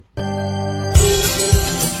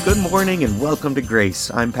Good morning and welcome to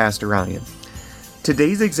Grace. I'm Pastor Ryan.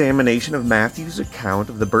 Today's examination of Matthew's account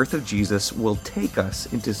of the birth of Jesus will take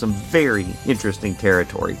us into some very interesting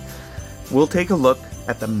territory. We'll take a look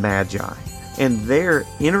at the Magi and their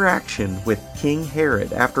interaction with King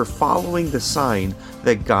Herod after following the sign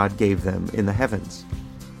that God gave them in the heavens.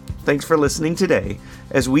 Thanks for listening today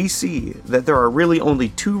as we see that there are really only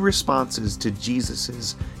two responses to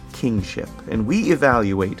Jesus' kingship, and we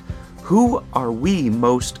evaluate who are we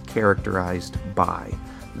most characterized by,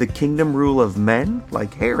 the kingdom rule of men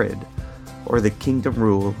like Herod or the kingdom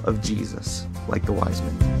rule of Jesus like the wise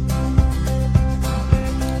men.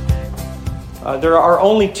 There are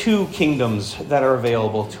only two kingdoms that are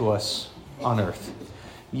available to us on earth.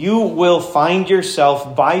 You will find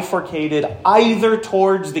yourself bifurcated either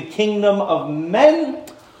towards the kingdom of men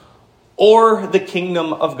or the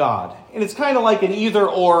kingdom of God. And it's kind of like an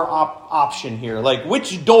either-or option here. Like,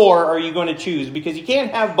 which door are you going to choose? Because you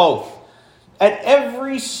can't have both. At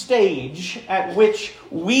every stage at which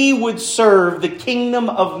we would serve the kingdom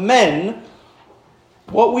of men,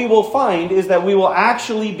 what we will find is that we will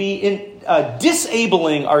actually be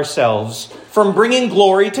disabling ourselves from bringing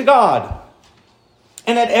glory to God.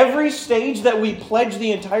 And at every stage that we pledge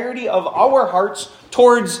the entirety of our hearts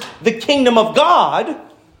towards the kingdom of God,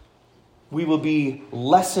 we will be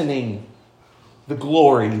lessening the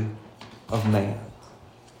glory of man.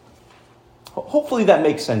 Hopefully that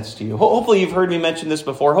makes sense to you. Hopefully you've heard me mention this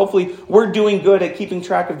before. Hopefully we're doing good at keeping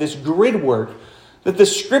track of this grid work that the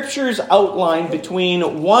scriptures outline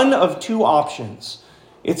between one of two options.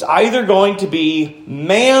 It's either going to be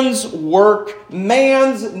man's work,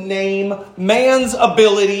 man's name, man's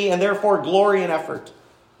ability, and therefore glory and effort.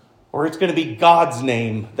 Or it's going to be God's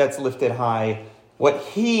name that's lifted high, what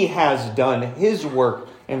he has done, his work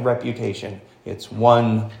and reputation. It's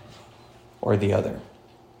one or the other.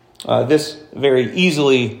 This very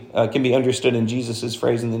easily can be understood in Jesus'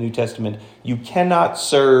 phrase in the New Testament. You cannot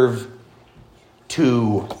serve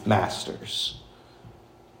two masters.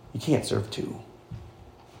 You can't serve two.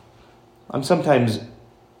 I'm sometimes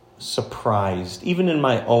surprised, even in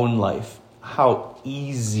my own life, how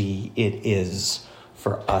easy it is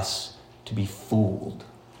for us to be fooled.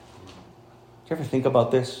 Do you ever think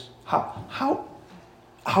about this? How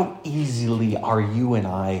easily are you and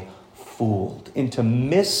I fooled into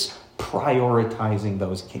misprioritizing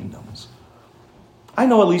those kingdoms? I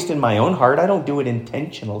know, at least in my own heart, I don't do it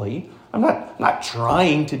intentionally. I'm not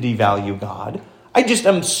trying to devalue God. I just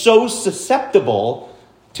am so susceptible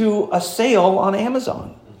to a sale on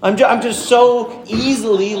Amazon. I'm just so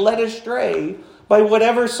easily led astray by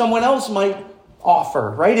whatever someone else might offer,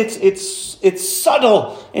 right? It's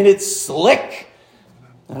subtle and it's slick.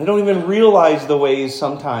 And I don't even realize the ways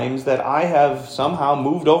sometimes that I have somehow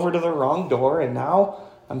moved over to the wrong door, and now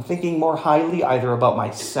I'm thinking more highly either about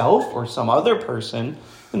myself or some other person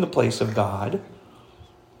in the place of God.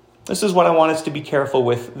 This is what I want us to be careful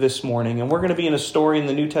with this morning. And we're going to be in a story in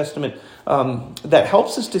the New Testament that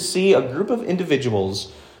helps us to see a group of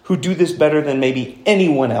individuals who do this better than maybe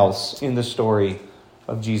anyone else in the story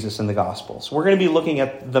of Jesus in the Gospels. We're going to be looking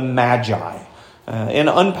at the Magi and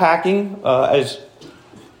unpacking as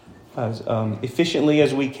efficiently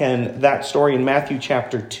as we can that story in Matthew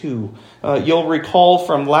chapter 2. You'll recall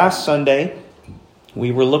from last Sunday,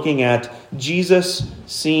 we were looking at Jesus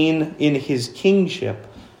seen in his kingship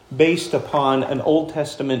based upon an Old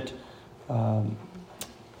Testament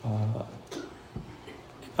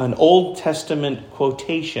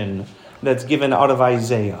quotation that's given out of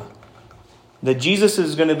Isaiah. That Jesus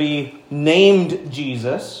is going to be named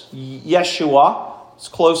Jesus, Yeshua. It's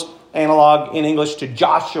close analog in English to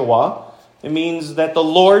Joshua. It means that the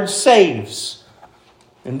Lord saves.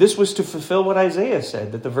 And this was to fulfill what Isaiah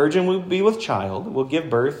said, that the virgin will be with child, will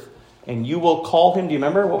give birth, and you will call him. Do you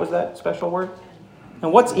remember? What was that special word?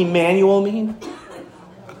 And what's Emmanuel mean?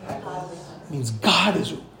 It means God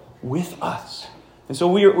is with us. And so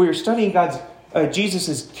we are studying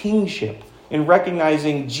Jesus' kingship and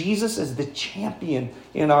recognizing Jesus as the champion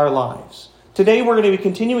in our lives. Today we're going to be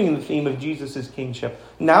continuing in the theme of Jesus' kingship,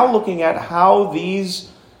 now looking at how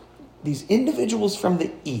these individuals from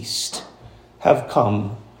the East have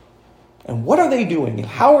come and what are they doing and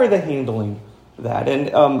how are they handling that. And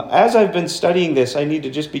as I've been studying this, I need to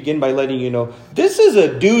just begin by letting you know, this is a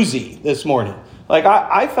doozy this morning. Like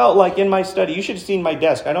I felt like in my study, you should have seen my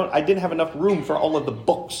desk. I didn't have enough room for all of the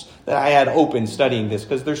books that I had open studying this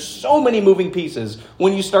because there's so many moving pieces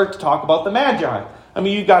when you start to talk about the Magi. I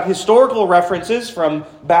mean, you've got historical references from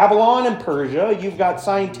Babylon and Persia. You've got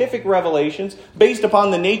scientific revelations based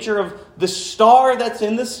upon the nature of the star that's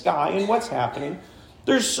in the sky and what's happening.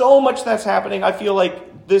 There's so much that's happening. I feel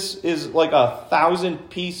like this is like a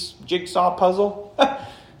 1,000-piece jigsaw puzzle?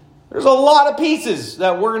 There's a lot of pieces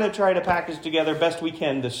that we're going to try to package together best we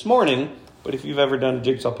can this morning. But if you've ever done a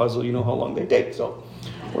jigsaw puzzle, you know how long they take. So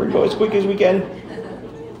we're going to go as quick as we can.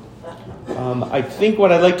 I think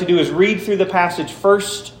what I'd like to do is read through the passage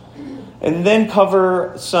first and then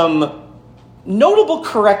cover some notable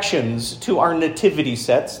corrections to our nativity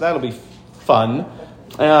sets. That'll be fun.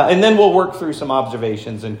 And then we'll work through some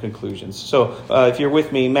observations and conclusions. So if you're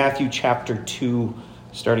with me, Matthew chapter 2,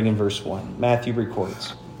 starting in verse 1. Matthew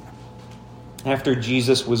records, after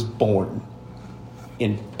Jesus was born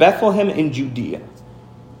in Bethlehem in Judea,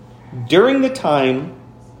 during the time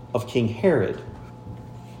of King Herod,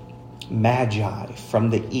 Magi from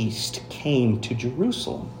the east came to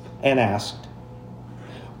Jerusalem and asked,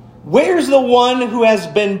 "Where's the one who has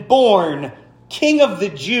been born King of the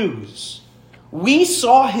Jews? We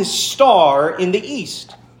saw his star in the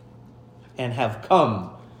east and have come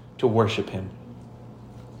to worship him."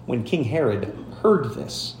 When King Herod heard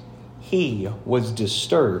this, he was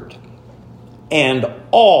disturbed, and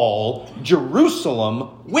all Jerusalem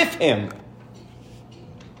with him.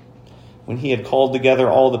 When he had called together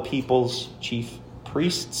all the people's chief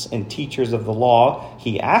priests and teachers of the law,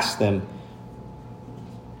 he asked them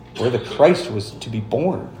where the Christ was to be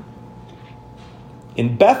born.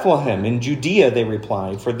 "In Bethlehem, in Judea," they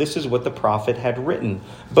replied, "for this is what the prophet had written.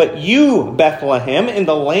 But you, Bethlehem, in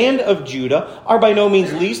the land of Judah, are by no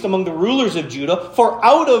means least among the rulers of Judah, for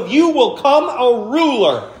out of you will come a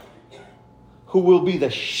ruler who will be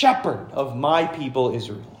the shepherd of my people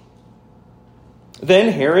Israel."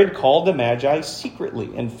 Then Herod called the Magi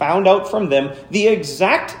secretly and found out from them the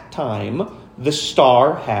exact time the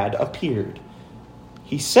star had appeared.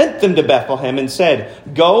 He sent them to Bethlehem and said,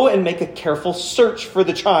 "Go and make a careful search for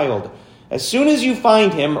the child. As soon as you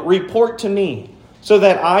find him, report to me, so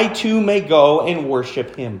that I too may go and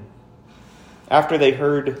worship him." After they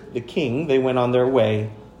heard the king, they went on their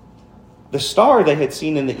way. The star they had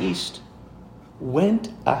seen in the east went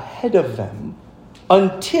ahead of them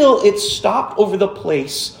until it stopped over the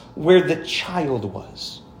place where the child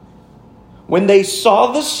was. When they saw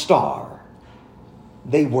the star,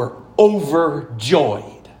 they were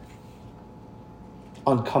overjoyed.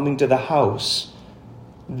 On coming to the house,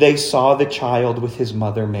 they saw the child with his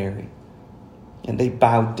mother Mary, and they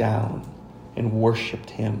bowed down and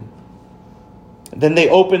worshipped him. Then they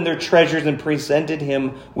opened their treasures and presented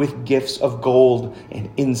him with gifts of gold and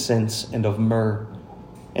incense and of myrrh.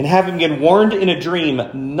 And having been warned in a dream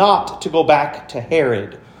not to go back to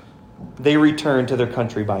Herod, they returned to their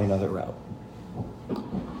country by another route.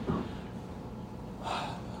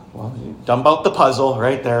 Well, dumb about the puzzle,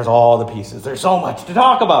 right? There's all the pieces. There's so much to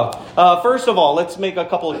talk about. First of all, let's make a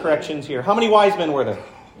couple of corrections here. How many wise men were there?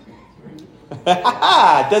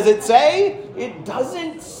 Does it say? It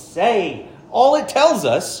doesn't say. All it tells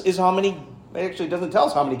us is how many. It actually doesn't tell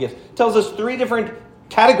us how many gifts. It tells us 3 different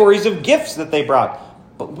categories of gifts that they brought.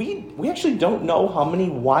 But we actually don't know how many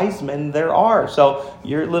wise men there are. So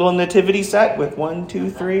your little nativity set with 1,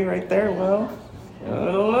 2, 3 right there. Well, I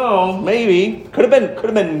don't know. Maybe could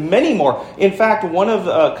have been many more. In fact, one of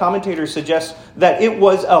the commentators suggests that it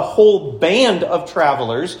was a whole band of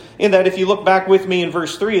travelers. In that, if you look back with me in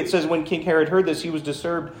verse 3, it says, "When King Herod heard this, he was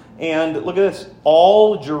disturbed." And look at this,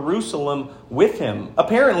 all Jerusalem with him.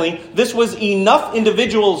 Apparently, this was enough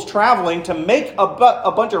individuals traveling to make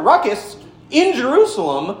a bunch of ruckus in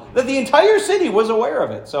Jerusalem that the entire city was aware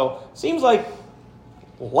of it. So, seems like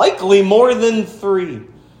likely more than 3.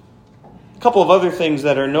 A couple of other things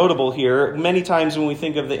that are notable here. Many times when we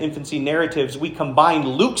think of the infancy narratives, we combine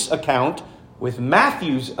Luke's account with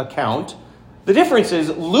Matthew's account. The difference is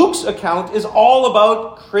Luke's account is all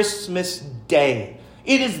about Christmas Day.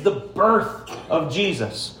 It is the birth of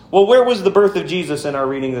Jesus. Well, where was the birth of Jesus in our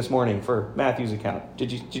reading this morning for Matthew's account?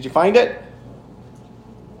 Did you find it?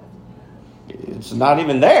 It's not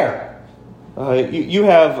even there. You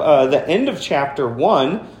have the end of chapter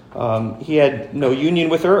 1. He had no union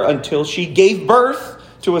with her until she gave birth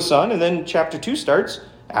to a son. And then chapter 2 starts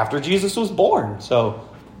after Jesus was born. So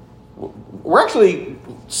we're actually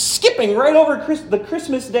skipping right over the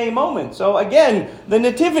Christmas Day moment. So again, the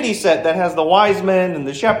nativity set that has the wise men and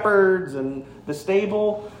the shepherds and the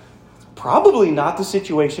stable, probably not the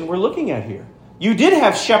situation we're looking at here. You did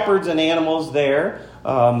have shepherds and animals there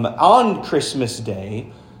on Christmas Day,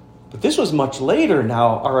 but this was much later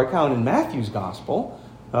now, our account in Matthew's gospel.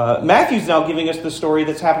 Matthew's now giving us the story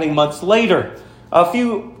that's happening months later. A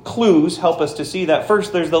few clues help us to see that.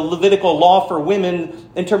 First, there's the Levitical law for women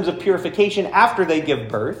in terms of purification after they give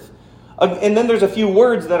birth. And then there's a few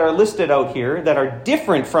words that are listed out here that are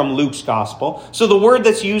different from Luke's gospel. So the word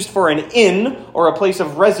that's used for an inn or a place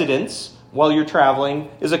of residence while you're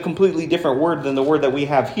traveling is a completely different word than the word that we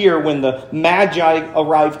have here when the Magi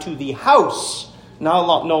arrived to the house.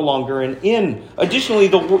 No longer an inn. Additionally,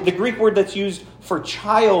 the Greek word that's used for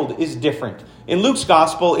child is different. In Luke's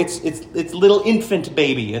gospel, it's little infant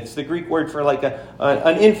baby. It's the Greek word for like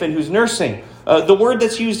an infant who's nursing. The word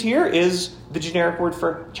that's used here is the generic word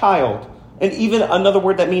for child. And even another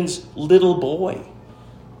word that means little boy.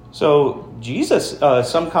 So Jesus,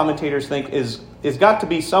 some commentators think, is got to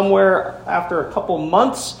be somewhere after a couple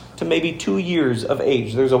months to maybe 2 years of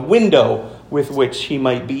age. There's a window with which he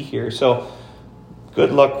might be here. So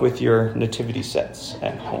good luck with your nativity sets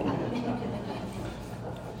at home.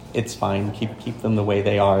 It's fine. Keep them the way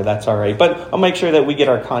they are. That's all right. But I'll make sure that we get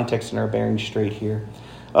our context and our bearings straight here.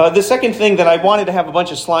 The second thing that I wanted to have a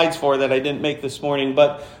bunch of slides for that I didn't make this morning,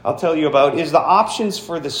 but I'll tell you about, is the options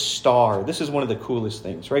for the star. This is one of the coolest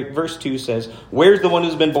things, right? Verse 2 says, "Where's the one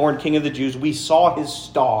who's been born King of the Jews? We saw his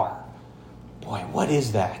star." Boy, what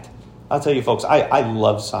is that? I'll tell you, folks, I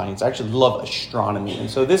love science. I actually love astronomy. And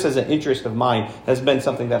so this, as an interest of mine, has been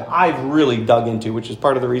something that I've really dug into, which is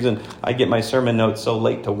part of the reason I get my sermon notes so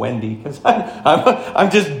late to Wendy, because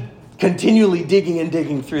I'm just continually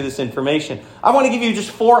digging through this information. I want to give you just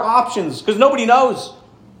 4 options, because nobody knows.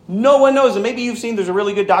 No one knows. And maybe you've seen there's a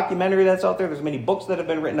really good documentary that's out there. There's many books that have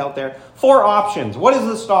been written out there. 4 options. What is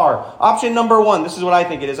the star? Option number 1, this is what I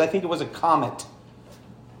think it is. I think it was a comet.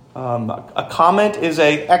 A comet is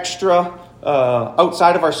a extra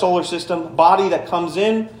outside of our solar system body that comes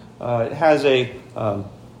in. It has a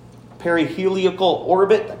perihelical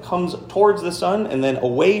orbit that comes towards the sun and then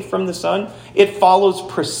away from the sun. It follows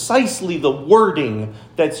precisely the wording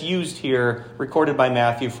that's used here, recorded by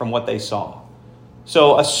Matthew from what they saw.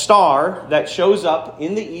 So a star that shows up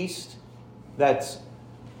in the east, that's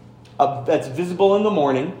visible in the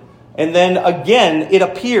morning, and then again it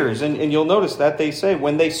appears. And you'll notice that they say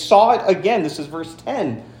when they saw it again, this is verse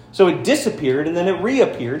 10. So it disappeared and then it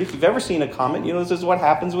reappeared. If you've ever seen a comet, you know this is what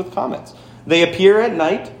happens with comets. They appear at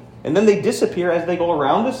night, and then they disappear as they go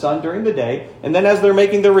around the sun during the day. And then as they're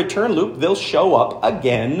making their return loop, they'll show up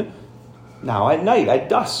again now at night, at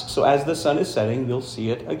dusk. So as the sun is setting, you'll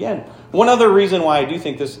see it again. One other reason why I do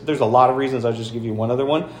think this, there's a lot of reasons, I'll just give you one other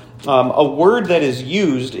one. A word that is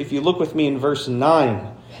used, if you look with me in verse 9,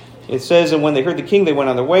 it says, "And when they heard the king, they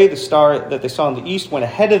went on their way. The star that they saw in the east went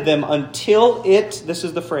ahead of them until it," this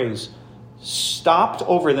is the phrase, "stopped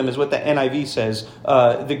over them," is what the NIV says.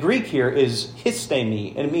 The Greek here is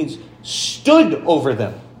histemi, and it means stood over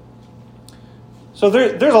them. So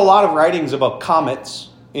there's a lot of writings about comets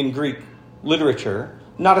in Greek literature.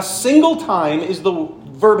 Not a single time is the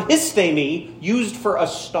verb histemi used for a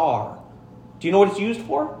star. Do you know what it's used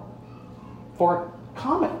for? For a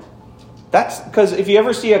comet. That's because if you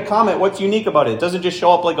ever see a comet, what's unique about it? It doesn't just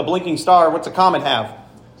show up like a blinking star. What's a comet have?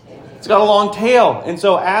 It's got a long tail. And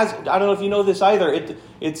so I don't know if you know this either,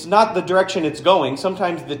 it's not the direction it's going.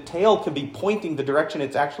 Sometimes the tail can be pointing the direction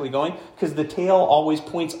it's actually going because the tail always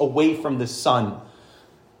points away from the sun.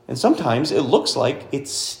 And sometimes it looks like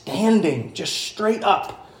it's standing just straight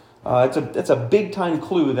up. It's a big time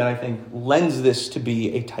clue that I think lends this to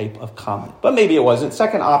be a type of comet. But maybe it wasn't.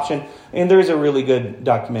 Second option, and there's a really good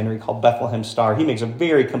documentary called Bethlehem Star. He makes a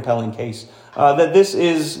very compelling case that this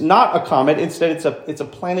is not a comet. Instead, it's a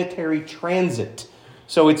planetary transit.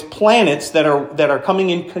 So it's planets that are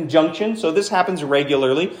coming in conjunction. So this happens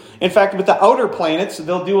regularly. In fact, with the outer planets,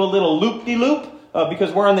 they'll do a little loop-de-loop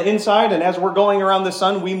because we're on the inside, and as we're going around the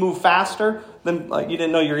sun, we move faster. Then you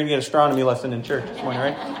didn't know you were going to get an astronomy lesson in church this morning,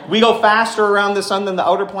 right? We go faster around the sun than the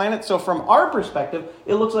outer planets. So from our perspective,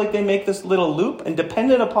 it looks like they make this little loop. And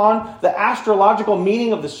dependent upon the astrological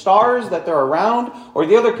meaning of the stars that they're around, or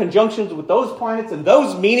the other conjunctions with those planets and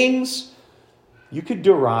those meanings, you could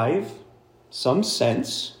derive some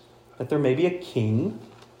sense that there may be a king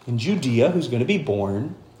in Judea who's going to be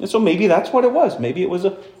born. And so maybe that's what it was. Maybe it was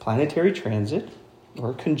a planetary transit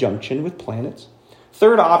or a conjunction with planets.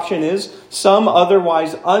 Third option is some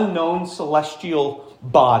otherwise unknown celestial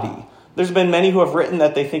body. There's been many who have written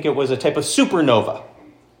that they think it was a type of supernova.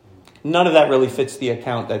 None of that really fits the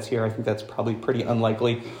account that's here. I think that's probably pretty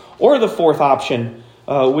unlikely. Or the fourth option,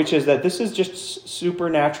 which is that this is just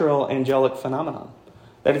supernatural angelic phenomenon.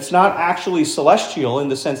 That it's not actually celestial in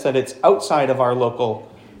the sense that it's outside of our local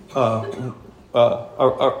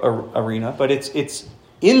arena, but it's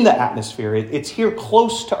in the atmosphere. It's here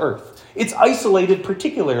close to Earth. It's isolated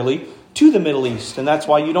particularly to the Middle East, and that's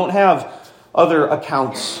why you don't have other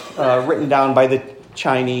accounts written down by the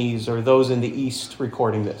Chinese or those in the East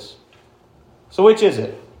recording this. So which is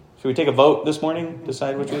it? Should we take a vote this morning?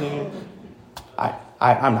 Decide what you're thinking?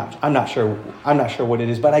 I'm not sure what it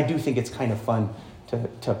is, but I do think it's kind of fun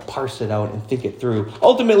to parse it out and think it through.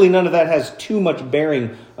 Ultimately, none of that has too much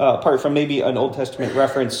bearing, apart from maybe an Old Testament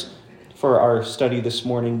reference for our study this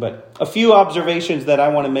morning. But a few observations that I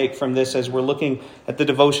want to make from this as we're looking at the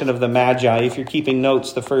devotion of the Magi. If you're keeping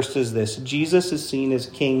notes, the first is this: Jesus is seen as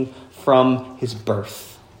king from his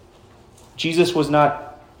birth. Jesus was not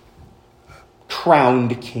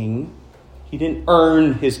crowned king. He didn't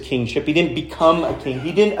earn his kingship. He didn't become a king.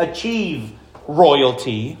 He didn't achieve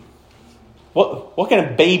royalty. What can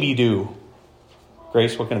a baby do?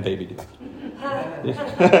 Grace, what can a baby do?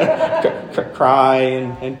 Cry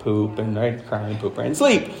and poop, and right, cry and poop, right, and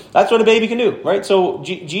sleep. That's what a baby can do, right? So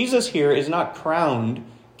Jesus here is not crowned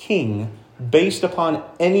king based upon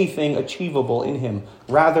anything achievable in him.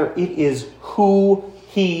 Rather, it is who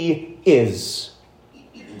he is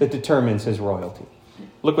that determines his royalty.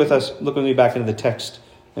 Look with me back into the text.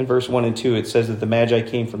 In verse 1 and 2, it says that the Magi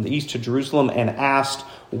came from the east to Jerusalem and asked,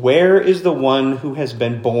 "Where is the one who has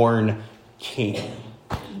been born king?"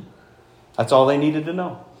 That's all they needed to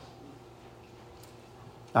know.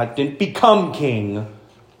 Not didn't become king,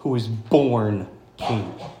 who was born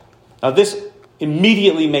king. Now this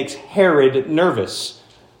immediately makes Herod nervous,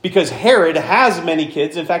 because Herod has many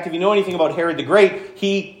kids. In fact, if you know anything about Herod the Great,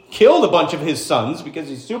 he killed a bunch of his sons because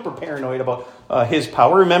he's super paranoid about his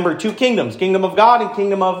power. Remember, two kingdoms: kingdom of God and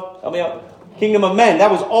kingdom of men.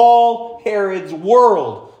 That was all Herod's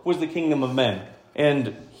world, was the kingdom of men.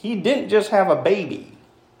 And he didn't just have a baby.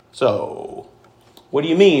 So, what do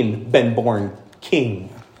you mean, been born king?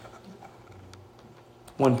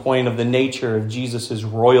 One point of the nature of Jesus'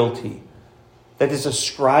 royalty that is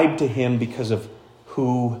ascribed to him because of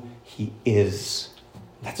who he is.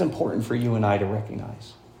 That's important for you and I to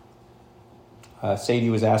recognize. Sadie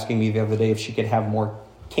was asking me the other day if she could have more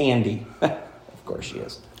candy. Of course she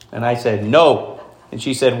is. And I said, no. And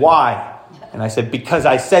she said, why? And I said, because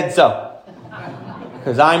I said so.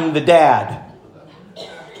 Because I'm the dad.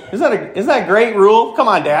 Isn't that a great rule? Come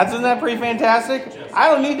on, dads. Isn't that pretty fantastic? I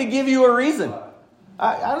don't need to give you a reason.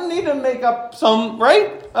 I don't need to make up some,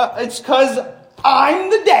 right? It's because I'm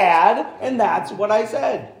the dad, and that's what I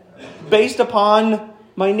said. Based upon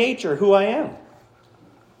my nature, who I am.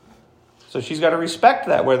 So she's got to respect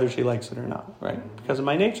that, whether she likes it or not, right? Because of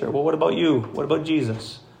my nature. Well, what about you? What about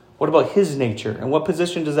Jesus? What about his nature? And what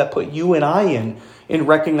position does that put you and I in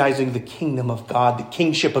recognizing the kingdom of God, the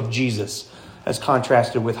kingship of Jesus, as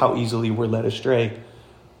contrasted with how easily we're led astray?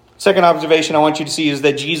 Second observation I want you to see is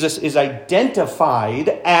that Jesus is identified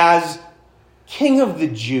as King of the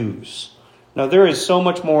Jews. Now, there is so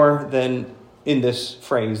much more than in this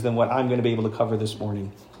phrase than what I'm going to be able to cover this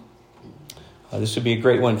morning. This would be a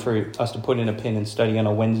great one for us to put in a pin and study on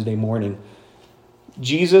a Wednesday morning.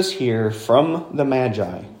 Jesus here, from the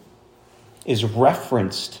Magi, is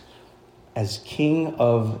referenced as King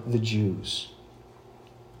of the Jews.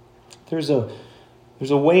 There's a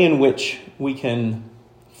way in which we can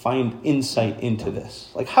find insight into this.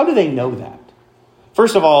 Like, how do they know that?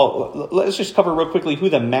 First of all, let's just cover real quickly who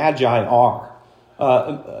the Magi are.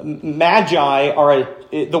 Magi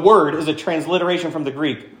the word is a transliteration from the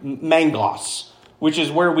Greek, mangos, which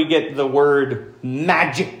is where we get the word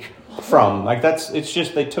magic from. It's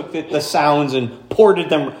just they took the sounds and ported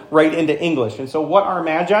them right into English. And so what are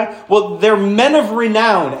Magi? Well, they're men of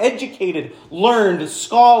renown, educated, learned,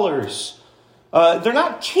 scholars. They're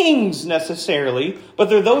not kings necessarily, but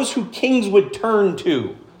they're those who kings would turn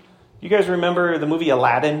to. You guys remember the movie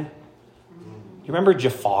Aladdin? You remember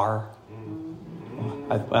Jafar?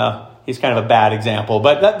 Well, he's kind of a bad example,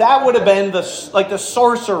 but that would have been the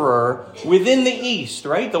sorcerer within the East,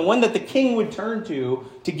 right? The one that the king would turn to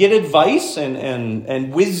get advice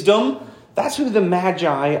and wisdom. That's who the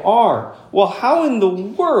Magi are. Well, how in the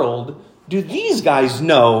world do these guys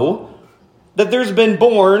know that there's been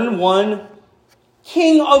born one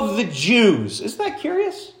King of the Jews? Isn't that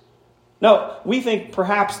curious? Now, we think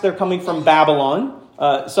perhaps they're coming from Babylon.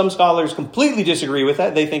 Some scholars completely disagree with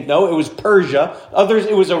that. They think, no, it was Persia. Others,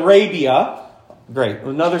 it was Arabia. Great.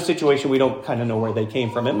 Another situation we don't kind of know where they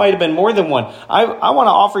came from. It might have been more than one. I want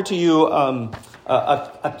to offer to you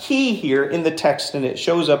a key here in the text, and it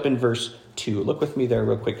shows up in verse 2. Look with me there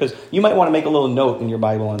real quick, because you might want to make a little note in your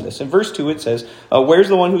Bible on this. In verse 2, it says, where's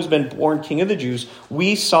the one who's been born King of the Jews?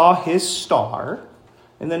 We saw his star.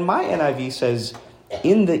 And then my NIV says,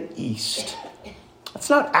 in the east. That's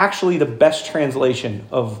not actually the best translation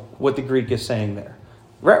of what the Greek is saying there.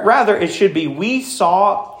 Rather, it should be, we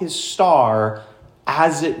saw his star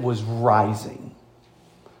as it was rising.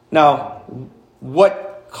 Now,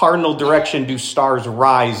 what cardinal direction do stars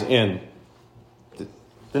rise in?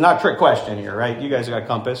 It's not a trick question here, right? You guys got a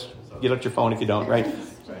compass. Get out your phone if you don't, right?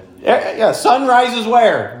 Yeah, sun rises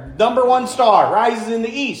where? Number one star rises in the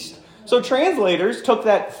east. So translators took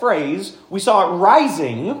that phrase, we saw it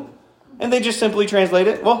rising, and they just simply translate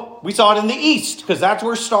it, well, we saw it in the east, because that's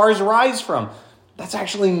where stars rise from. That's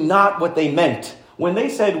actually not what they meant. When they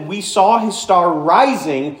said, we saw his star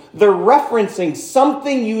rising, they're referencing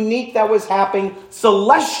something unique that was happening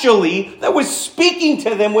celestially, that was speaking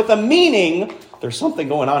to them with a meaning. There's something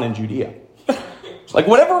going on in Judea. Like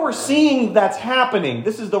whatever we're seeing that's happening,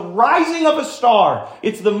 this is the rising of a star.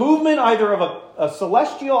 It's the movement either of a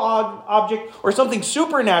celestial object or something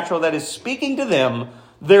supernatural that is speaking to them.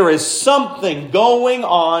 There is something going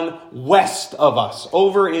on west of us,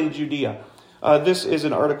 over in Judea. This is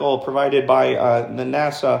an article provided by the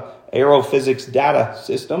NASA Aerophysics Data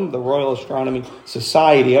System, the Royal Astronomy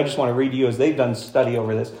Society. I just want to read to you as they've done study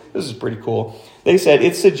over this. This is pretty cool. They said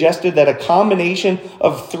it suggested that a combination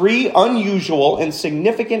of 3 unusual and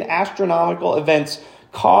significant astronomical events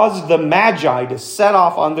caused the Magi to set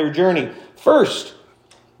off on their journey. First,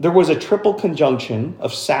 there was a triple conjunction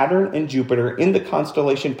of Saturn and Jupiter in the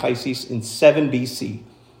constellation Pisces in 7 BC.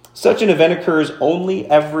 Such an event occurs only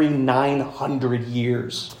every 900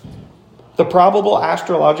 years. The probable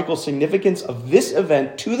astrological significance of this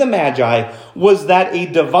event to the Magi was that a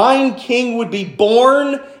divine king would be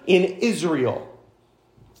born in Israel.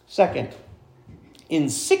 Second, in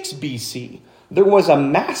 6 BC, there was a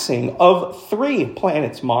massing of 3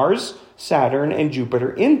 planets, Mars, Saturn, and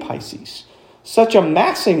Jupiter in Pisces. Such a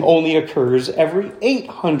massing only occurs every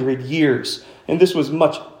 800 years, and this was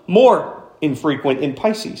much more infrequent in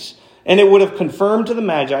Pisces. And it would have confirmed to the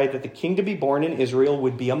Magi that the king to be born in Israel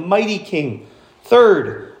would be a mighty king.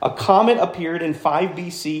 Third, a comet appeared in 5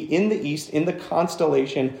 BC in the east in the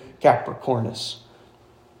constellation Capricornus.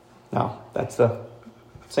 Now, that's the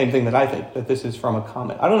same thing that I think, that this is from a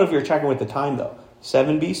comet. I don't know if you're checking with the time, though.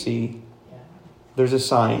 7 BC, there's a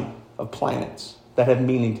sign of planets that have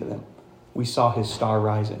meaning to them. We saw his star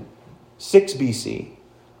rising. 6 BC,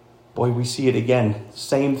 boy, we see it again.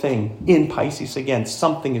 Same thing. In Pisces again.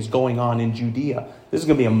 Something is going on in Judea. This is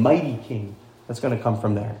going to be a mighty king that's going to come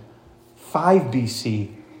from there. 5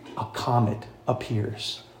 BC, a comet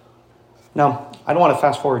appears. Now, I don't want to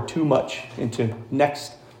fast forward too much into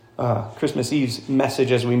next Christmas Eve's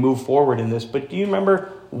message as we move forward in this, but do you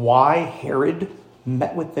remember why Herod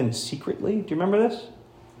met with them secretly? Do you remember this?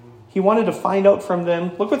 He wanted to find out from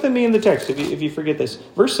them. Look with me in the text if you forget this.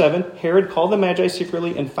 Verse 7, Herod called the Magi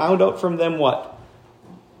secretly and found out from them what?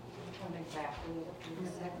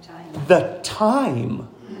 The time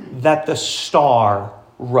that the star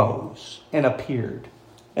rose and appeared.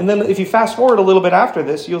 And then if you fast forward a little bit after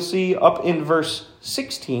this, you'll see up in verse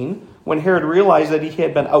 16, when Herod realized that he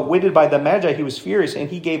had been outwitted by the Magi, he was furious and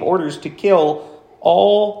he gave orders to kill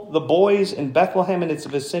all the boys in Bethlehem and its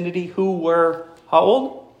vicinity who were, how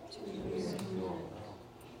old? 2 years old.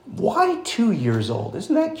 Why 2 years old?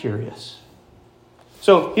 Isn't that curious?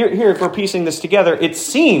 So here, if we're piecing this together, it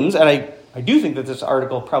seems, and I do think that this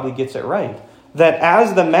article probably gets it right, that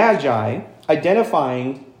as the Magi,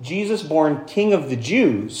 identifying Jesus born King of the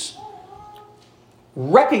Jews,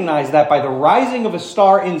 recognize that by the rising of a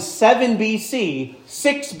star in 7 BC,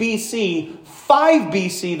 6 BC, 5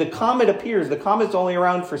 BC, the comet appears. The comet's only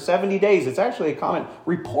around for 70 days. It's actually a comet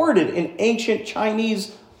reported in ancient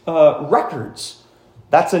Chinese records.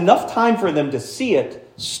 That's enough time for them to see it,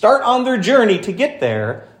 start on their journey to get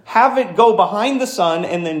there, have it go behind the sun,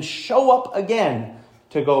 and then show up again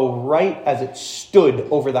to go right as it stood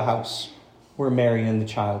over the house where Mary and the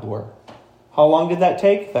child were. How long did that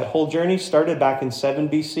take? That whole journey started back in 7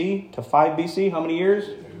 BC to 5 BC. How many years?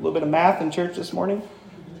 A little bit of math in church this morning.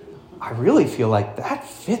 I really feel like that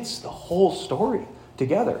fits the whole story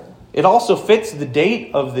together. It also fits the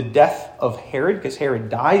date of the death of Herod, because Herod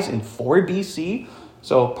dies in 4 BC.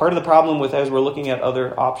 So part of the problem with, as we're looking at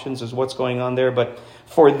other options, is what's going on there. But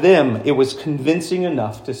for them, it was convincing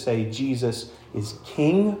enough to say Jesus is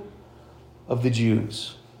King of the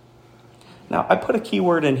Jews. Now, I put a key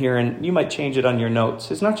word in here, and you might change it on your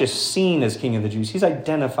notes. It's not just seen as King of the Jews. He's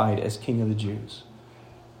identified as King of the Jews.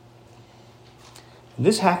 And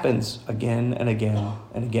this happens again and again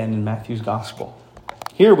and again in Matthew's Gospel.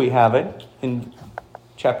 Here we have it in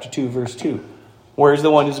chapter 2, verse 2. Where's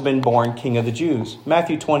the one who's been born King of the Jews?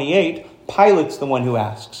 Matthew 28, Pilate's the one who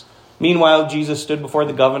asks. Meanwhile, Jesus stood before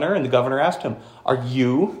the governor, and the governor asked him, "Are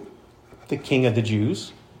you the King of the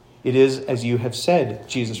Jews?" "It is as you have said,"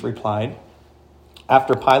 Jesus replied.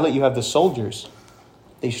 After Pilate, you have the soldiers.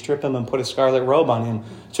 They strip him and put a scarlet robe on him,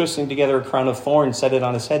 twisting together a crown of thorns, set it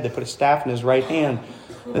on his head. They put a staff in his right hand.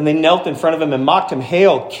 Then they knelt in front of him and mocked him.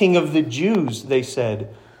 "Hail, King of the Jews," they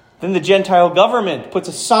said. Then the Gentile government puts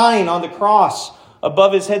a sign on the cross.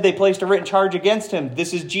 Above his head, they placed a written charge against him.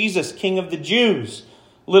 This is Jesus, King of the Jews.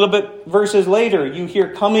 A little bit verses later, you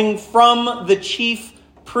hear coming from the chief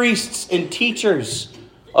priests and teachers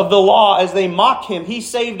of the law as they mock him. He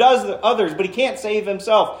saved others, but he can't save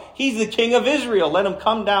himself. He's the King of Israel. Let him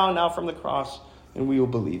come down now from the cross, and we will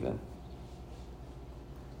believe him.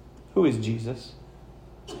 Who is Jesus?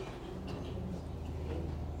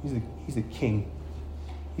 He's the King.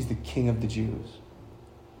 He's the King of the Jews.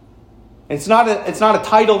 It's not a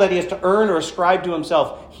title that he has to earn or ascribe to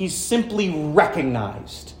himself. He's simply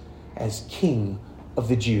recognized as King of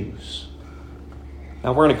the Jews.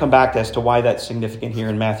 Now we're going to come back as to why that's significant here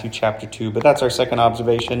in Matthew chapter 2, but that's our second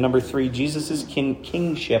observation. Number 3, Jesus'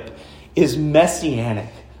 kingship is messianic.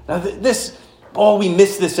 Now we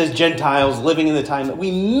miss this as Gentiles living in the time that we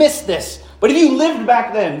miss this. But if you lived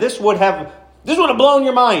back then, this would have blown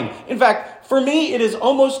your mind. In fact, for me, it is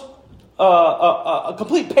almost a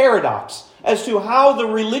complete paradox as to how the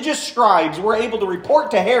religious scribes were able to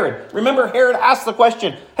report to Herod. Remember, Herod asked the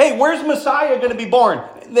question, hey, where's Messiah going to be born?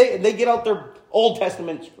 They get out their Old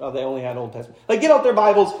Testament. Well, they only had Old Testament. They get out their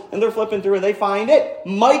Bibles and they're flipping through and they find it.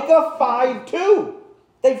 Micah 5:2.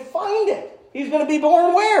 They find it. He's going to be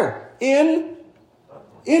born where? In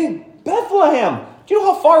Bethlehem. Do you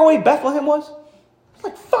know how far away Bethlehem was? It's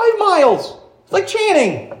like 5 miles. It's like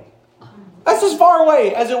Channing. That's as far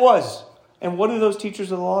away as it was. And what do those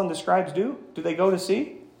teachers of the law and the scribes do? Do they go to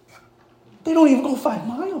see? They don't even go 5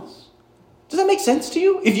 miles. Does that make sense to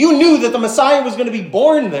you? If you knew that the Messiah was going to be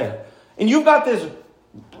born there, and you've got this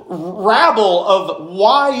rabble of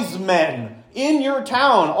wise men in your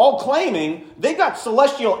town all claiming they've got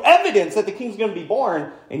celestial evidence that the king's going to be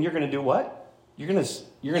born, and you're going to do what? You're going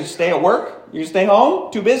to stay at work? You're going to stay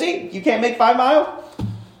home? Too busy? You can't make 5 miles?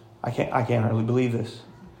 I can't hardly believe this.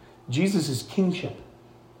 Jesus' kingship,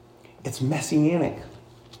 it's messianic.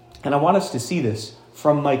 And I want us to see this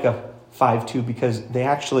from Micah 5:2 because they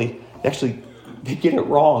get it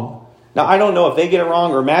wrong. Now, I don't know if they get it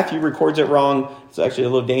wrong or Matthew records it wrong. It's actually a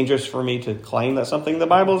little dangerous for me to claim that something in the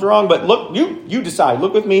Bible is wrong. But look, you decide.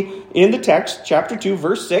 Look with me in the text, chapter 2,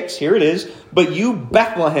 verse 6. Here it is. But you,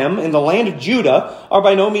 Bethlehem, in the land of Judah, are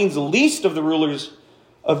by no means least of the rulers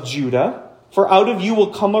of Judah. For out of you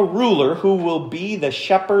will come a ruler who will be the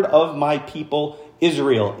shepherd of my people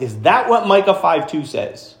Israel. Is that what Micah 5:2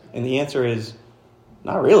 says? And the answer is,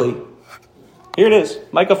 not really. Here it is,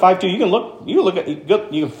 Micah 5:2.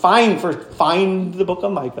 You can find the book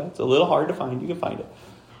of Micah. It's a little hard to find. You can find it.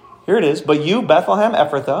 Here it is. But you, Bethlehem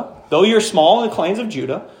Ephrathah, though you're small in the clans of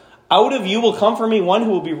Judah, out of you will come for me one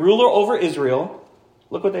who will be ruler over Israel.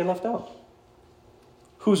 Look what they left out.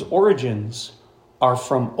 Whose origins are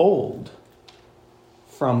from old,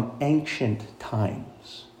 from ancient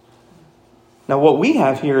times. Now what we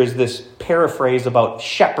have here is this paraphrase about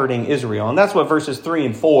shepherding Israel. And that's what verses 3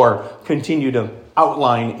 and 4 continue to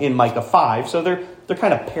outline in Micah 5. So they're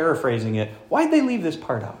kind of paraphrasing it. Why'd they leave this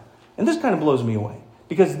part out? And this kind of blows me away.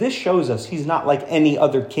 Because this shows us he's not like any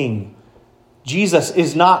other king. Jesus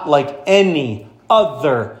is not like any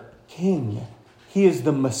other king. He is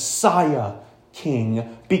the Messiah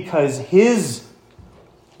king because his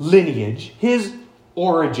lineage, his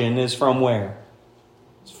origin is from where?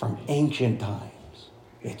 It's from ancient times.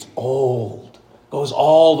 It's old. Goes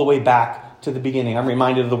all the way back to the beginning. I'm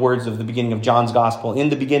reminded of the words of the beginning of John's Gospel. In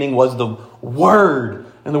the beginning was the Word,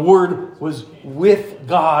 and the Word was with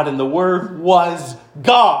God, and the Word was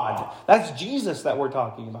God. That's Jesus that we're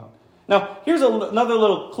talking about. Now, here's another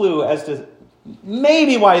little clue as to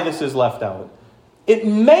maybe why this is left out. It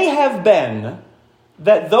may have been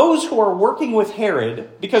that those who are working with Herod,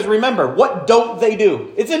 because remember, what don't they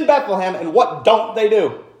do? It's in Bethlehem, and what don't they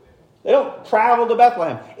do? They don't travel to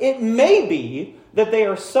Bethlehem. It may be that they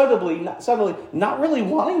are subtly not really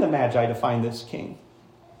wanting the Magi to find this king.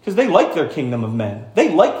 Because they like their kingdom of men. They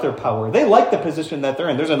like their power. They like the position that they're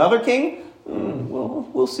in. There's another king?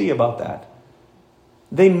 We'll see about that.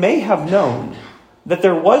 They may have known that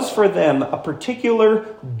there was for them a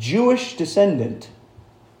particular Jewish descendant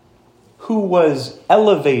who was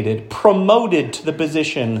elevated, promoted to the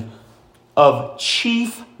position of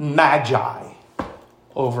chief Magi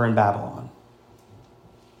over in Babylon.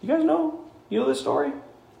 You guys know? You know this story?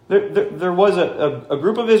 There was a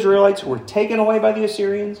group of Israelites who were taken away by the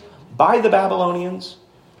Assyrians, by the Babylonians,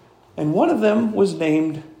 and one of them was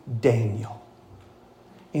named Daniel.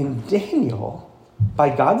 And Daniel,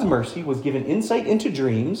 by God's mercy, was given insight into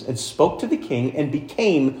dreams and spoke to the king and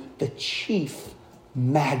became the chief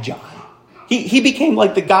Magi. He became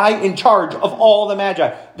like the guy in charge of all the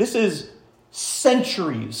Magi. This is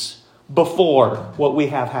centuries before what we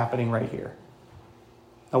have happening right here.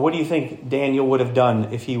 Now, what do you think Daniel would have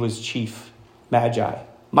done if he was chief Magi?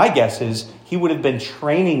 My guess is he would have been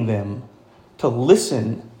training them to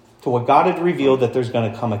listen to what God had revealed, that there's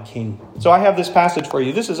going to come a king. So I have this passage for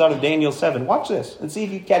you. This is out of Daniel 7. Watch this and see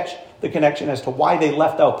if you catch the connection as to why they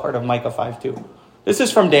left out part of Micah 5:2. This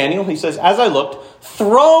is from Daniel. He says, as I looked,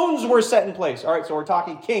 thrones were set in place. All right, so we're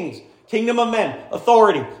talking kings, kingdom of men,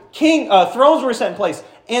 authority. Thrones were set in place.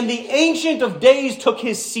 And the Ancient of Days took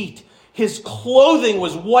his seat. His clothing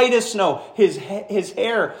was white as snow. His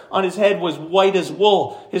hair on his head was white as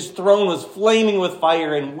wool. His throne was flaming with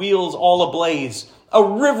fire and wheels all ablaze. A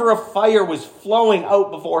river of fire was flowing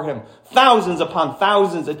out before him. Thousands upon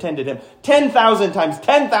thousands attended him. 10,000 times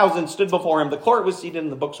 10,000 stood before him. The court was seated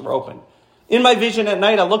and the books were open. In my vision at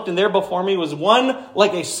night, I looked, and there before me was one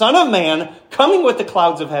like a son of man coming with the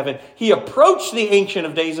clouds of heaven. He approached the Ancient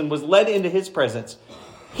of Days and was led into his presence.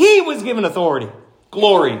 He was given authority,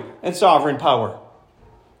 glory, and sovereign power.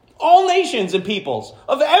 All nations and peoples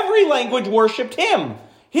of every language worshipped him.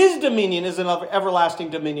 His dominion is an everlasting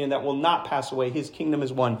dominion that will not pass away. His kingdom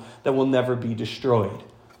is one that will never be destroyed.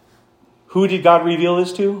 Who did God reveal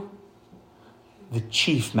this to? The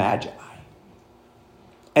chief Magi.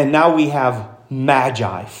 And now we have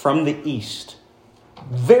Magi from the east,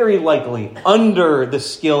 very likely under the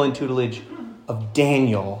skill and tutelage of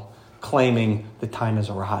Daniel, claiming the time has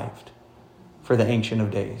arrived for the Ancient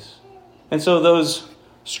of Days. And so those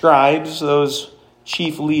scribes, those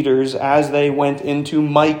chief leaders, as they went into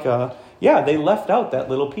Micah, they left out that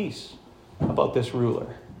little piece about this ruler.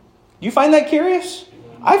 Do you find that curious?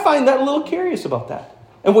 I find that a little curious about that.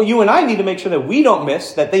 And what you and I need to make sure that we don't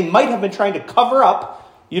miss, that they might have been trying to cover up.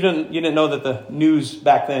 You didn't know that the news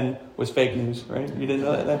back then was fake news, right? You didn't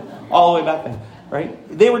know that all the way back then,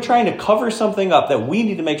 right? They were trying to cover something up that we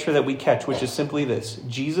need to make sure that we catch, which is simply this: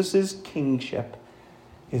 Jesus' kingship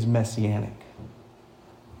is messianic.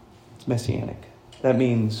 It's messianic. That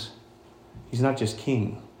means he's not just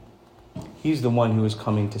king. He's the one who is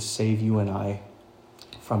coming to save you and I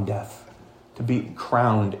from death, to be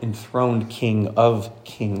crowned, enthroned King of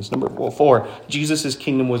Kings. Number 4, Jesus'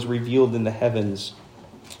 kingdom was revealed in the heavens.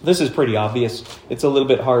 This is pretty obvious. It's a little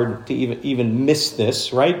bit hard to even miss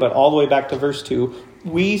this, right? But all the way back to verse 2,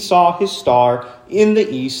 we saw his star in the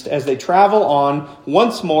east as they travel on.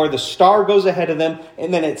 Once more, the star goes ahead of them,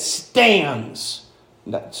 and then it stands.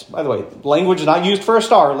 That's, by the way, language not used for a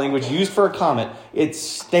star, language used for a comet. It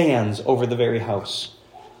stands over the very house.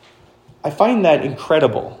 I find that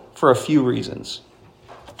incredible for a few reasons.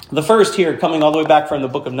 The first here, coming all the way back from the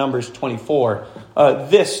book of Numbers 24,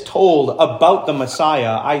 this told about the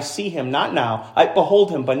Messiah. I see him, not now. I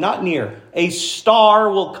behold him, but not near. A star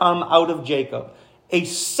will come out of Jacob. A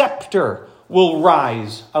scepter will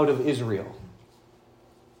rise out of Israel.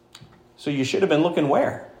 So you should have been looking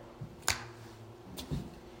where? I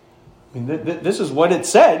mean, this is what it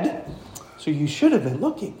said. So you should have been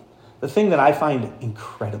looking. The thing that I find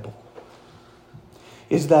incredible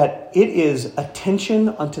is that it is attention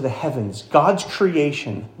unto the heavens, God's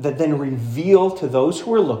creation, that then reveal to those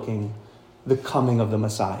who are looking the coming of the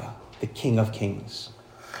Messiah, the King of Kings.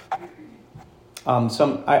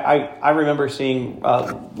 I remember seeing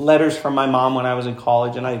letters from my mom when I was in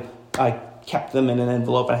college, and I kept them in an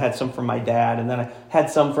envelope. I had some from my dad, and then I had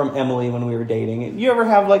some from Emily when we were dating. You ever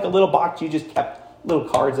have like a little box you just kept little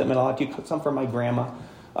cards that meant a lot to you? Some from my grandma.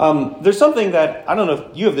 There's something that, I don't know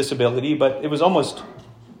if you have this ability, but it was almost,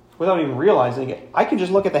 without even realizing it, I can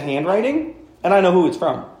just look at the handwriting and I know who it's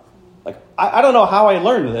from. Like, I don't know how I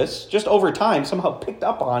learned this, just over time, somehow picked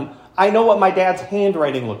up on. I know what my dad's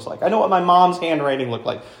handwriting looks like. I know what my mom's handwriting looked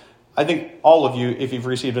like. I think all of you, if you've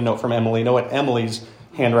received a note from Emily, know what Emily's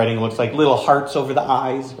handwriting looks like. Little hearts over the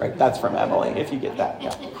eyes, right? That's from Emily, if you get that.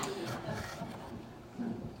 Yeah.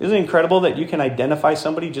 Isn't it incredible that you can identify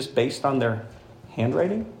somebody just based on their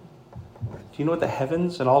handwriting? Do you know what the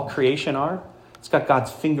heavens and all creation are? It's got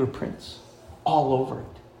God's fingerprints all over it.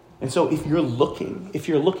 And so if you're looking,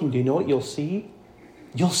 do you know what you'll see?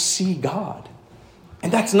 You'll see God.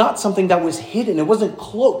 And that's not something that was hidden. It wasn't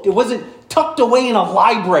cloaked. It wasn't tucked away in a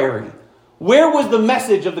library. Where was the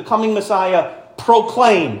message of the coming Messiah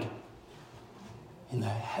proclaimed? In the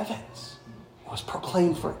heavens. It was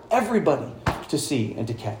proclaimed for everybody to see and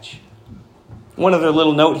to catch. One other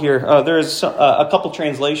little note here. There's a couple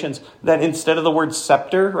translations that instead of the word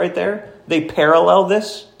scepter right there, they parallel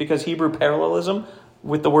this, because Hebrew parallelism,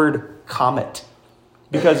 with the word comet.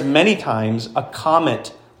 Because many times a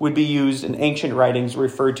comet would be used in ancient writings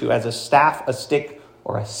referred to as a staff, a stick,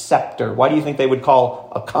 or a scepter. Why do you think they would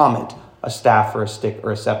call a comet a staff or a stick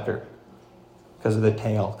or a scepter? Because of the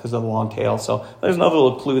tail, because of the long tail. So there's another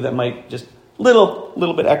little clue that might just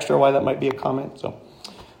little bit extra why that might be a comet. So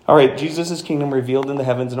All right, Jesus' kingdom revealed in the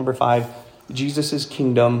heavens. Number 5, Jesus'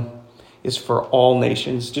 kingdom is for all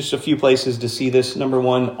nations. Just a few places to see this. Number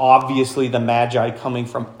 1, obviously the Magi coming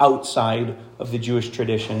from outside of the Jewish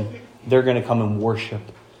tradition. They're going to come and worship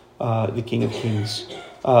the King of Kings.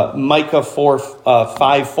 Micah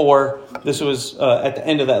 5:4. This was at the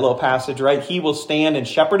end of that little passage, right? He will stand and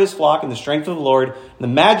shepherd his flock in the strength of the Lord, in the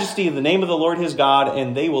majesty of the name of the Lord his God,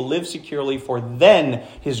 and they will live securely, for then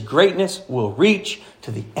his greatness will reach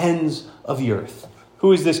to the ends of the earth.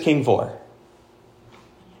 Who is this king for?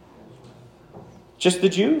 Just the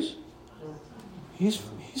Jews? He's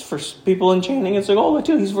for people enchanting and Segola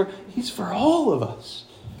too. He's for all of us.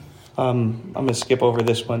 I'm going to skip over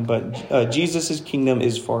this one, but Jesus' kingdom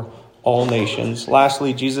is for all nations.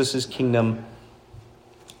 Lastly, Jesus' kingdom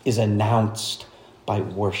is announced by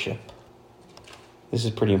worship. This is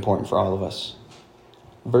pretty important for all of us.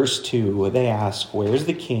 Verse 2, they ask, "Where's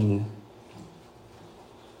the king?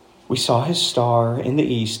 We saw his star in the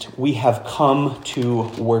east. We have come to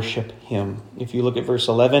worship him." If you look at verse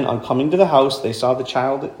 11, on coming to the house, they saw the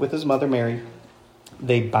child with his mother Mary.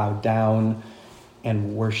 They bowed down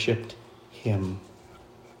and worshipped him.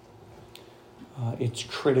 It's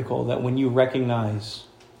critical that when you recognize,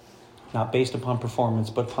 not based upon performance,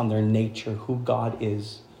 but upon their nature, who God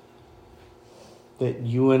is, that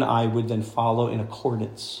you and I would then follow in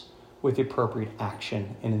accordance with the appropriate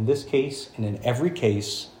action. And in this case, and in every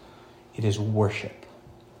case, it is worship.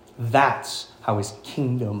 That's how his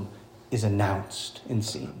kingdom is announced and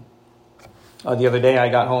seen. The other day, I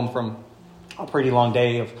got home from a pretty long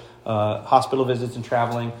day of hospital visits and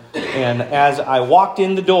traveling. And as I walked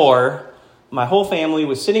in the door, my whole family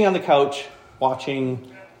was sitting on the couch watching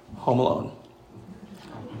Home Alone.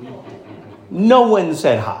 No one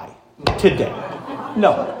said hi today.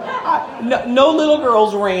 No little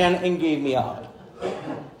girls ran and gave me a hug.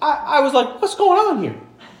 I was like, what's going on here?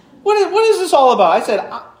 What is this all about? I said,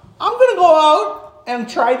 I'm going to go out and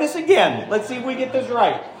try this again. Let's see if we get this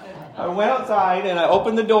right. I went outside and I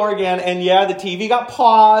opened the door again, and yeah, the TV got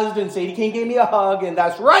paused and Sadie King gave me a hug, and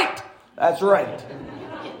that's right. That's right.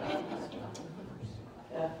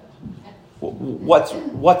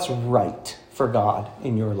 What's right for God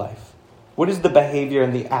in your life? What is the behavior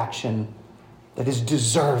and the action that is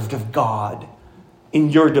deserved of God in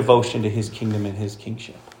your devotion to his kingdom and his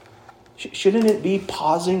kingship? Shouldn't it be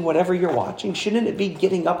pausing whatever you're watching? Shouldn't it be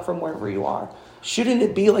getting up from wherever you are? Shouldn't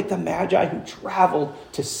it be like the Magi who traveled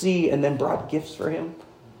to see and then brought gifts for him?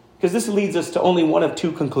 Because this leads us to only one of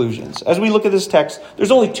two conclusions. As we look at this text, there's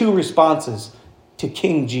only two responses to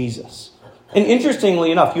King Jesus. And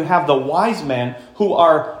interestingly enough, you have the wise men who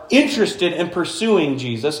are interested in pursuing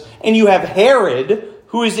Jesus, and you have Herod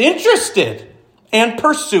who is interested in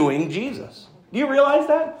pursuing Jesus. Do you realize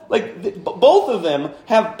that? Both of them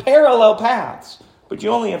have parallel paths, but you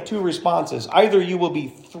only have two responses. Either you will be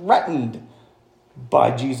threatened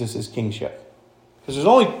by Jesus' kingship, because there's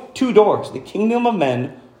only two doors, the kingdom of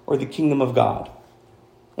men or the kingdom of God.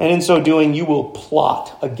 And in so doing, you will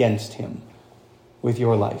plot against him with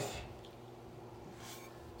your life.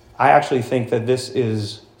 I actually think that this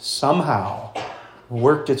is somehow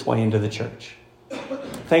worked its way into the church.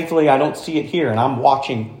 Thankfully, I don't see it here, and I'm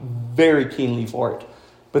watching very keenly for it.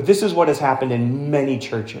 But this is what has happened in many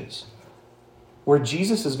churches, where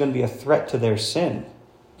Jesus is going to be a threat to their sin,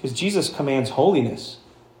 because Jesus commands holiness,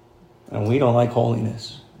 and we don't like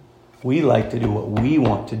holiness. We like to do what we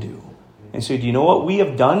want to do. And so do you know what we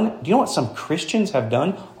have done? Do you know what some Christians have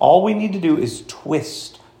done? All we need to do is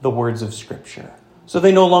twist the words of Scripture, so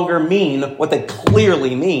they no longer mean what they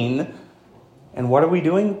clearly mean. And what are we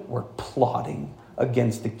doing? We're plotting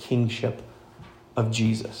against the kingship of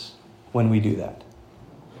Jesus when we do that.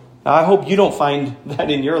 Now, I hope you don't find that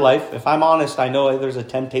in your life. If I'm honest, I know there's a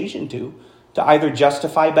temptation to either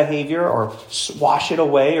justify behavior or wash it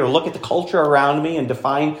away, or look at the culture around me and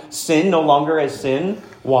define sin no longer as sin.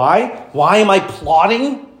 Why? Why am I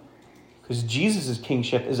plotting? Because Jesus'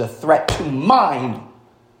 kingship is a threat to mine.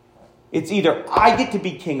 It's either I get to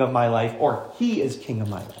be king of my life or he is king of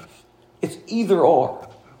my life. It's either or.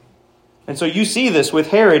 And so you see this with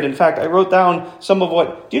Herod. In fact, I wrote down some of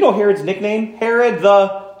what... Do you know Herod's nickname? Herod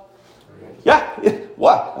the... Yeah.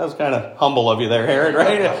 What? That was kind of humble of you there, Herod,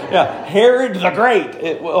 right? Yeah. Herod the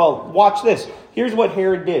Great. Well, watch this. Here's what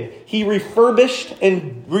Herod did. He refurbished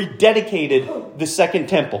and rededicated the second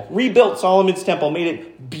temple. Rebuilt Solomon's temple. Made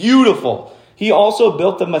it beautiful. He also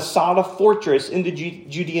built the Masada fortress in the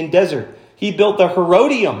Judean desert. He built the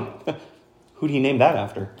Herodium. Who did he name that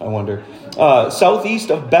after, I wonder? Southeast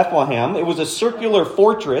of Bethlehem. It was a circular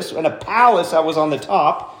fortress and a palace that was on the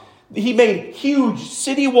top. He made huge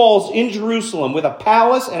city walls in Jerusalem with a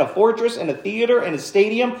palace and a fortress and a theater and a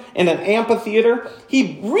stadium and an amphitheater.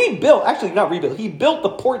 He built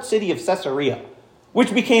the port city of Caesarea,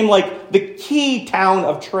 which became like the key town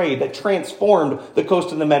of trade that transformed the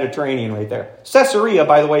coast of the Mediterranean right there. Caesarea,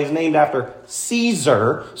 by the way, is named after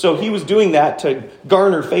Caesar. So he was doing that to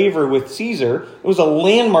garner favor with Caesar. It was a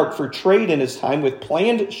landmark for trade in his time with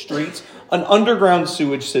planned streets, an underground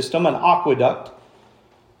sewage system, an aqueduct.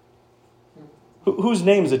 Whose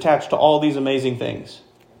name is attached to all these amazing things?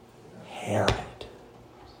 Herod.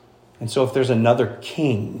 And so if there's another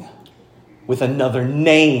king with another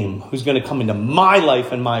name who's going to come into my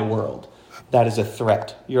life and my world, that is a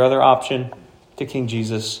threat. Your other option to King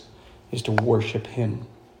Jesus is to worship him.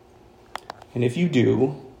 And if you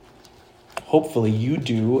do, hopefully you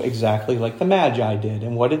do exactly like the Magi did.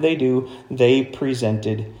 And what did they do? They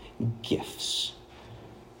presented gifts.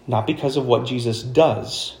 Not because of what Jesus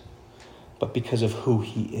does, but because of who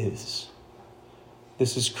he is.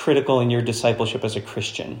 This is critical in your discipleship as a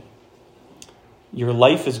Christian. Your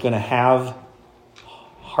life is going to have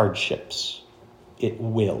hardships. It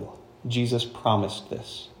will. Jesus promised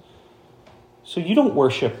this. So you don't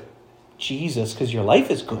worship Jesus because your life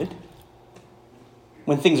is good.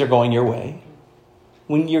 When things are going your way.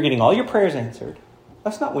 When you're getting all your prayers answered.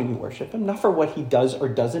 That's not when you worship him. Not for what he does or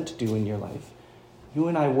doesn't do in your life. You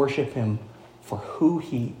and I worship him for who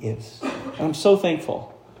he is. And I'm so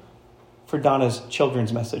thankful for Donna's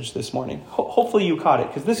children's message this morning. Hopefully you caught it,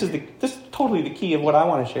 because this is totally the key of what I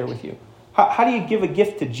want to share with you. How do you give a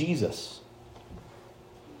gift to Jesus?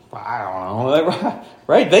 I don't know.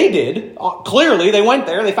 Right? They did. Clearly, they went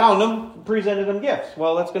there, they found him, presented him gifts.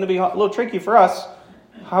 Well, that's going to be a little tricky for us.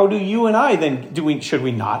 How do you and I then, should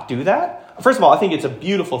we not do that? First of all, I think it's a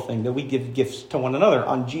beautiful thing that we give gifts to one another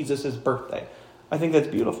on Jesus' birthday. I think that's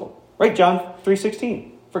beautiful. Right, John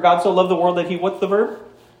 3:16. For God so loved the world that he, what's the verb?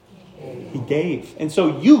 He gave. And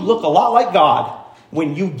so you look a lot like God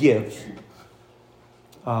when you give.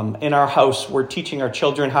 In our house, we're teaching our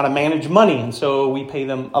children how to manage money. And so we pay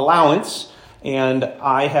them allowance. And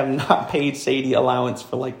I have not paid Sadie allowance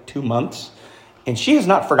for like 2 months. And she has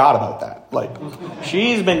not forgot about that. Like,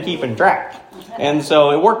 she's been keeping track. And so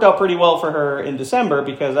it worked out pretty well for her in December,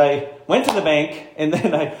 because I went to the bank and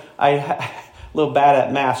then I a little bad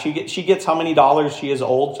at math. She gets how many dollars she is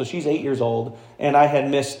old. So she's 8 years old. And I had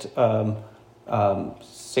missed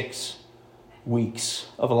 6 weeks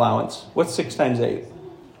of allowance. What's 6 times 8?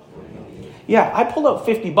 Yeah, I pulled out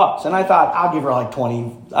 $50 and I thought I'll give her like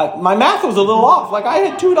 20. My math was a little off. Like I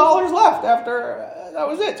had $2 left after that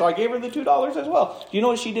was it. So I gave her the $2 as well. Do you know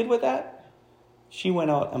what she did with that? She went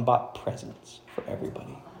out and bought presents for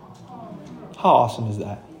everybody. How awesome is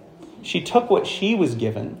that? She took what she was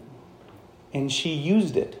given and she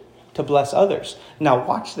used it to bless others. Now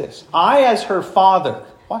watch this. I, as her father,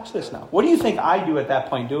 watch this now. What do you think I do at that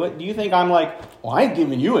point? Do you think I'm like, well, I ain't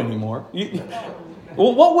giving you anymore?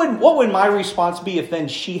 Well, what would my response be if then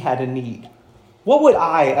she had a need? What would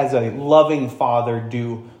I, as a loving father,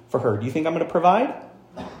 do for her? Do you think I'm going to provide?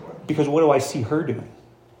 Because what do I see her doing?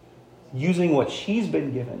 Using what she's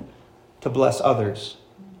been given to bless others.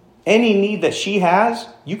 Any need that she has,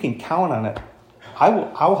 you can count on it.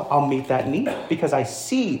 I'll meet that need because I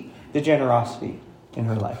see the generosity in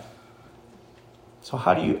her life. So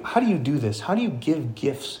how do you do this? How do you give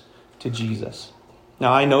gifts to Jesus?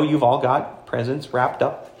 Now, I know you've all got presents wrapped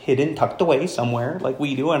up, hidden, tucked away somewhere like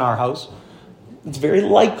we do in our house. It's very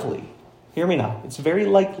likely, hear me now, it's very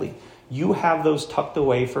likely you have those tucked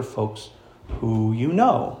away for folks who you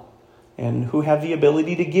know and who have the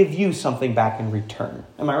ability to give you something back in return.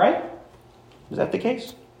 Am I right? Is that the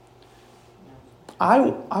case? I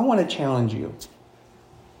want to challenge you.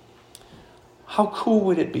 How cool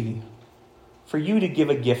would it be for you to give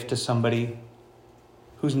a gift to somebody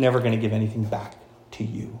who's never going to give anything back to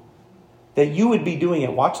you? That you would be doing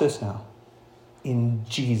it, watch this now, in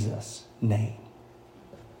Jesus' name.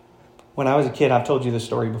 When I was a kid, I've told you this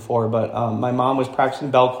story before, but my mom was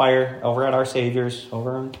practicing bell choir over at Our Savior's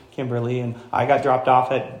over in Kimberly, and I got dropped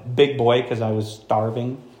off at Big Boy because I was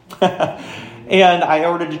starving. And I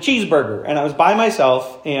ordered a cheeseburger, and I was by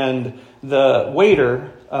myself, and the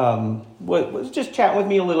waiter was just chatting with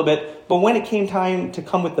me a little bit, but when it came time to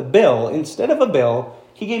come with the bill, instead of a bill,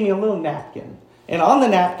 he gave me a little napkin. And on the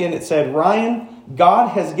napkin, it said, Ryan, God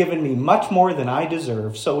has given me much more than I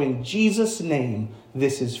deserve, so in Jesus' name,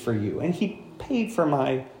 this is for you. And he paid for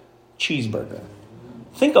my cheeseburger.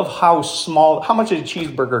 Think of how much did a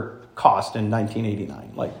cheeseburger cost in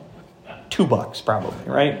 1989? Like $2 probably,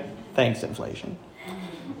 right? Thanks, inflation.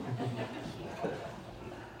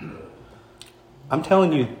 I'm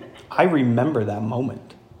telling you, I remember that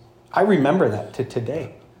moment. I remember that to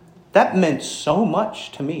today. That meant so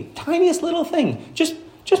much to me. Tiniest little thing. Just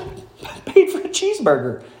paid for a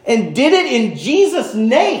cheeseburger and did it in Jesus'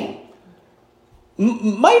 name.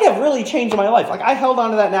 Might have really changed my life. Like, I held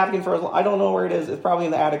onto that napkin for, I don't know where it is. It's probably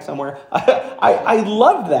in the attic somewhere. I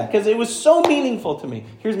loved that because it was so meaningful to me.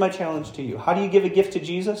 Here's my challenge to you. How do you give a gift to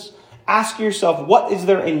Jesus? Ask yourself, what is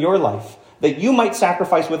there in your life that you might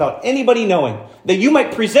sacrifice without anybody knowing, that you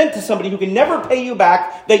might present to somebody who can never pay you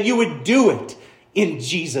back, that you would do it in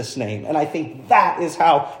Jesus' name? And I think that is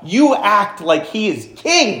how you act like he is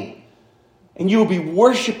king. And you will be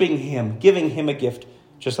worshiping him, giving him a gift,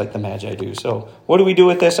 just like the Magi do. So what do we do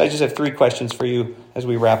with this? I just have 3 questions for you as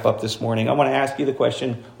we wrap up this morning. I want to ask you the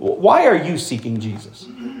question, why are you seeking Jesus?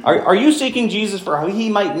 Are you seeking Jesus for how he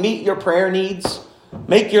might meet your prayer needs,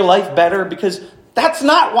 make your life better? Because that's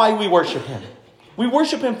not why we worship him. We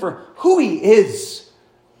worship him for who he is.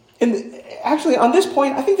 And actually, on this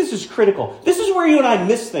point, I think this is critical. This is where you and I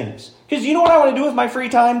miss things. Because you know what I want to do with my free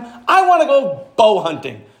time? I want to go bow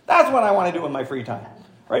hunting. That's what I want to do with my free time.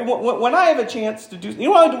 Right? When I have a chance to do, you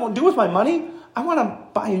know what I want to do with my money? I want to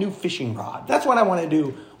buy a new fishing rod. That's what I want to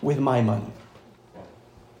do with my money.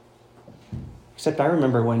 Except I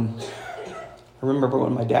remember when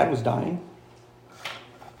my dad was dying.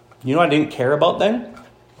 You know what I didn't care about then?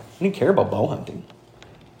 I didn't care about bow hunting.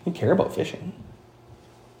 I didn't care about fishing.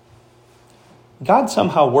 God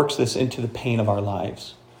somehow works this into the pain of our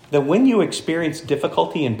lives. That when you experience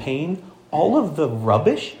difficulty and pain, all of the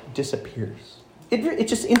rubbish disappears. It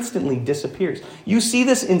just instantly disappears. You see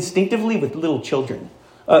this instinctively with little children.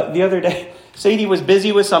 The other day, Sadie was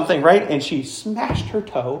busy with something, right? And she smashed her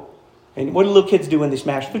toe. And what do little kids do when they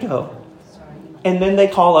smash their toe? And then they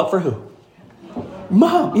call up for who?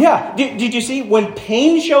 Mom. Yeah. Did you see? When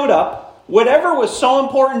pain showed up, whatever was so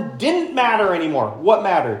important didn't matter anymore. What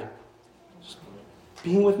mattered? Just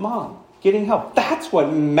being with mom. Getting help. That's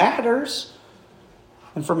what matters.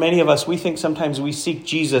 And for many of us, we think sometimes we seek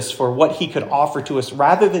Jesus for what he could offer to us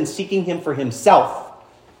rather than seeking him for himself.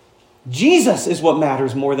 Jesus is what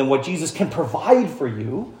matters more than what Jesus can provide for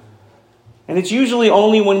you. And it's usually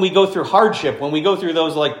only when we go through hardship, when we go through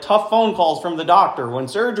those like tough phone calls from the doctor, when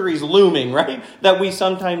surgery's looming, right? That we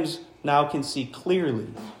sometimes now can see clearly,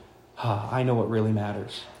 I know what really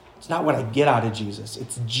matters. It's not what I get out of Jesus.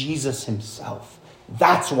 It's Jesus himself.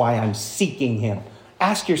 That's why I'm seeking him.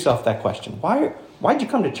 Ask yourself that question. Why'd you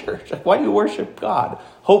come to church? Why do you worship God?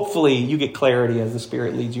 Hopefully you get clarity as the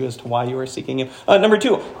Spirit leads you as to why you are seeking him. Number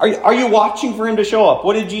 2, are you watching for him to show up?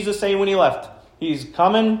 What did Jesus say when he left? He's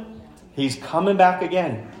coming. He's coming back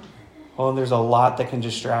again. Oh, and there's a lot that can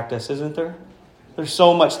distract us, isn't there? There's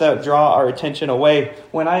so much that draw our attention away.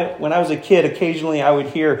 When I was a kid, occasionally I would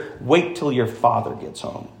hear, wait till your father gets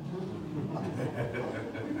home.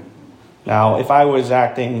 Now, if I was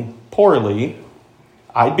acting poorly,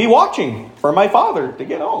 I'd be watching for my father to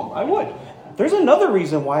get home. I would. There's another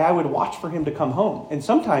reason why I would watch for him to come home. And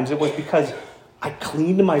sometimes it was because I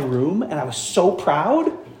cleaned my room and I was so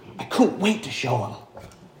proud, I couldn't wait to show him.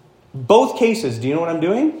 Both cases, do you know what I'm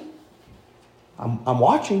doing? I'm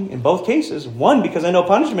watching in both cases. One, because I know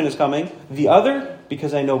punishment is coming. The other,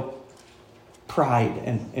 because I know pride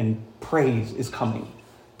and praise is coming.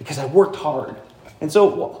 Because I worked hard. And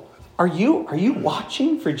so, are you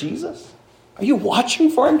watching for Jesus? Are you watching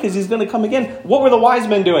for him? Because he's going to come again. What were the wise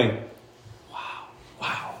men doing?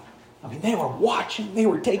 Wow. I mean, they were watching. They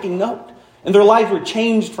were taking note. And their lives were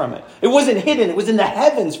changed from it. It wasn't hidden. It was in the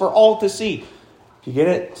heavens for all to see. You get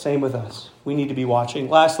it? Same with us. We need to be watching.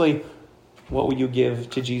 Lastly, what will you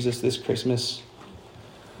give to Jesus this Christmas?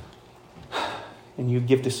 And you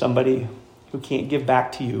give to somebody who can't give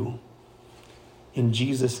back to you in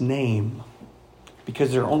Jesus' name.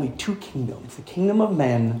 Because there are only 2 kingdoms. The kingdom of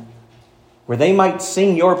men, where they might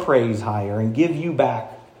sing your praise higher and give you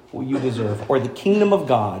back what you deserve. Or the kingdom of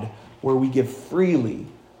God, where we give freely,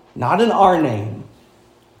 not in our name,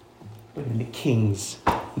 but in the King's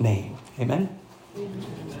name. Amen? We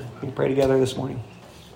can pray together this morning.